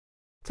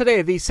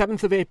Today, the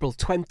 7th of April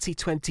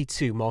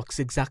 2022, marks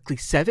exactly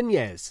 7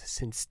 years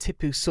since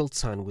Tipu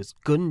Sultan was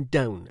gunned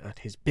down at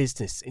his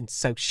business in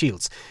South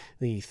Shields.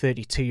 The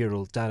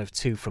 32-year-old dad of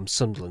two from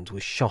Sunderland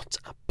was shot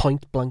at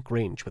point-blank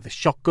range with a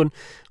shotgun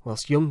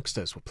whilst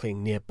youngsters were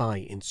playing nearby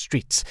in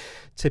streets.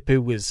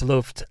 Tipu was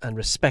loved and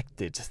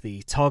respected.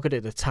 The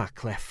targeted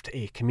attack left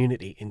a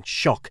community in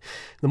shock.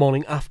 The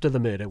morning after the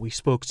murder, we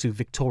spoke to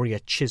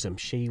Victoria Chisholm.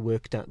 She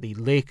worked at the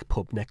Lake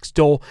pub next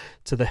door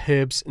to the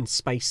Herbs and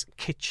Spice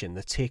kitchen,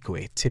 the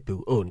takeaway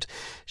Tipu owned.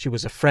 She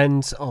was a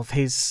friend of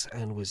his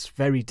and was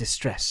very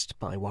distressed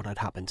by what had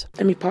happened.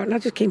 And my partner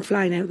just came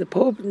flying out of the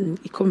pub and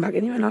he come back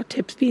and he went, "Oh,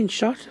 Tip's being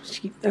shot."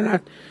 And I,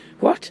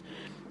 what?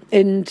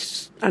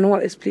 And I know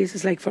what this place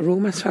is like for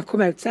rumours, so I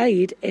come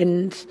outside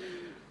and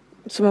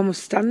someone was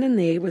standing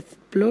there with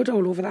blood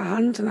all over their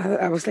hands, and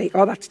I was like,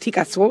 "Oh, that's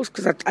tikka sauce,"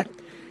 because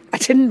I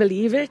didn't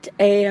believe it.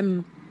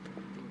 I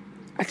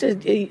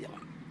said, he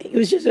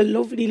was just a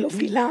lovely,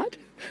 lovely lad.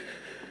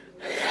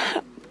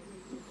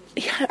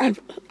 Yeah, I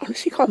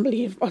honestly can't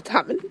believe what's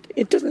happened.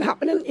 It doesn't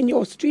happen in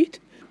your street,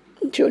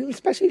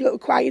 especially a little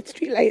quiet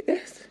street like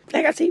this.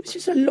 Like I say, he was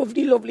just a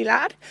lovely, lovely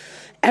lad.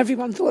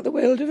 Everyone thought the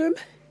world of him.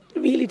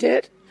 They really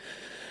did.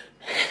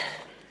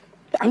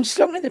 I'm just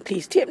looking at the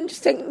police tape and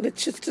just thinking that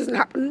just doesn't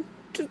happen.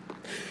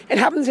 It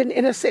happens in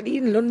inner city,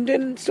 in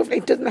London, stuff like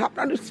it doesn't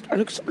happen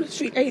on a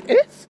street like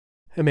this.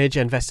 A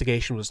major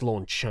investigation was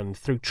launched, and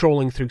through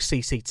trawling through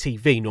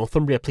CCTV,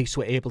 Northumbria police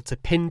were able to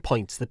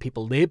pinpoint the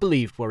people they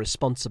believed were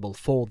responsible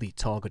for the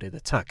targeted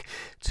attack.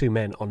 Two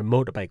men on a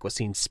motorbike were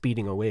seen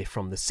speeding away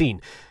from the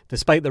scene.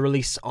 Despite the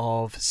release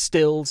of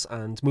stills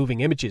and moving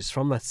images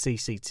from that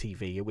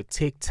CCTV, it would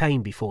take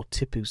time before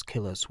Tipu's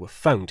killers were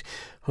found.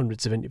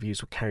 Hundreds of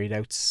interviews were carried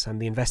out, and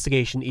the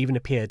investigation even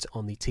appeared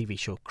on the TV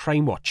show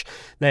Crime Watch.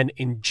 Then,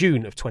 in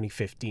June of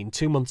 2015,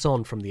 2 months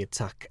on from the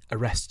attack,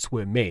 arrests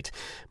were made.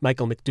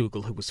 Michael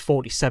McDougall, who was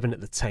 47 at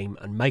the time,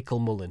 and Michael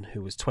Mullen,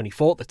 who was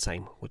 24 at the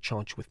time, were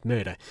charged with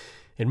murder.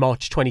 In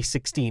March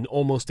 2016,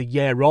 almost a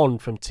year on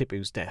from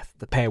Tipu's death,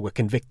 the pair were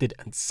convicted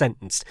and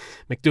sentenced.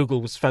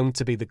 McDougall was found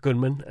to be the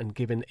gunman and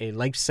given a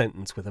life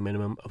sentence with a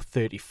minimum of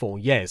 34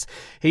 years.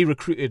 He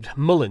recruited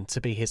Mullen to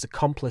be his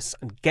accomplice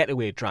and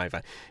getaway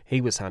driver.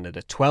 He was handed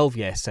a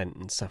 12-year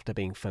sentence after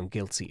being found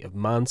guilty of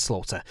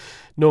manslaughter.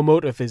 No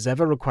motive is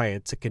ever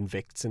required to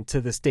convict, and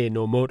to this day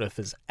no motive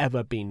has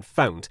ever been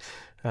found.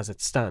 As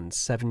it stands,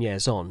 7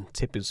 years on,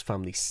 Tipu's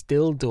family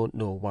still don't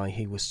know why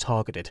he was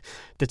targeted.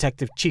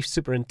 Detective Chief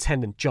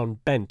Superintendent John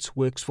Bent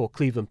works for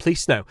Cleveland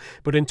Police now,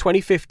 but in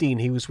 2015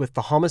 he was with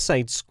the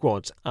homicide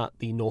squad at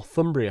the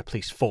Northumbria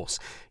Police Force.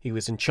 He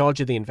was in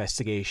charge of the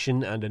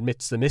investigation and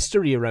admits the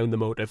mystery around the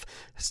motive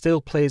still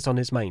plays on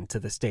his mind to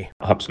this day.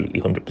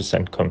 Absolutely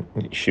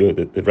 100% sure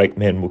that the right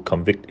men were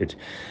convicted.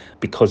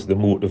 Because the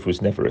motive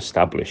was never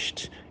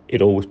established,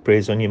 it always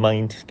preys on your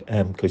mind,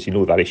 because you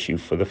know that issue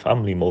for the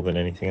family more than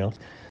anything else.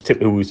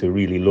 Tipu was a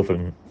really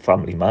loving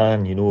family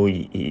man, you know,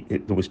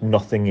 there was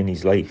nothing in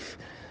his life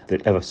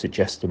that ever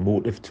suggests a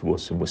motive to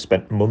us, and we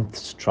spent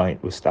months trying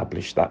to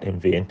establish that in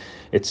vain.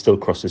 It still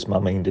crosses my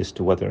mind as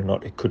to whether or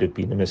not it could have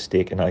been a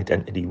mistaken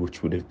identity,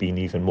 which would have been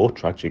even more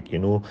tragic, you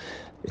know.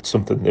 It's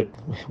something that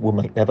we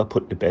might never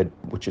put to bed,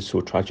 which is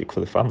so tragic for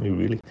the family,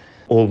 really.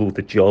 Although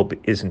the job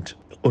isn't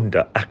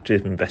under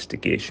active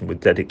investigation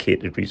with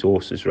dedicated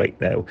resources right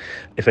now,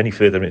 if any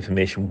further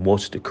information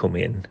was to come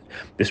in,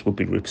 this would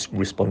be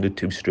responded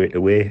to straight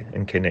away,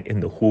 and kind of in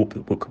the hope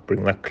that we could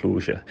bring that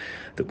closure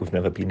that we've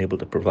never been able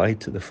to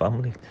provide to the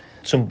family.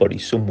 Somebody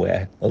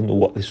somewhere will know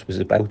what this was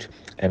about,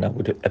 and I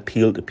would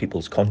appeal to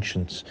people's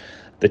conscience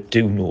that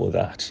do know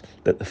that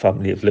the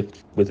family have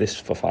lived with this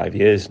for 5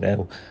 years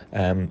now.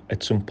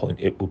 At some point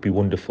it would be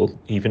wonderful,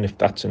 even if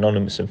that's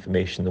anonymous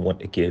information they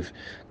want to give,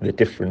 the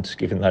difference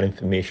given that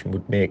information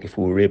would make if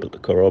we were able to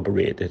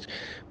corroborate it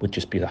would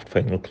just be that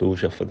final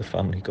closure for the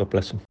family. God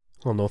bless them.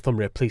 Well,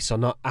 Northumbria police are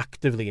not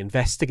actively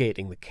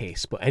investigating the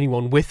case, but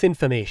anyone with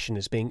information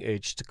is being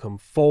urged to come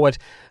forward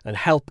and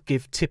help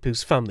give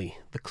Tipu's family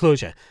the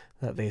closure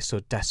that they so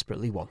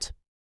desperately want.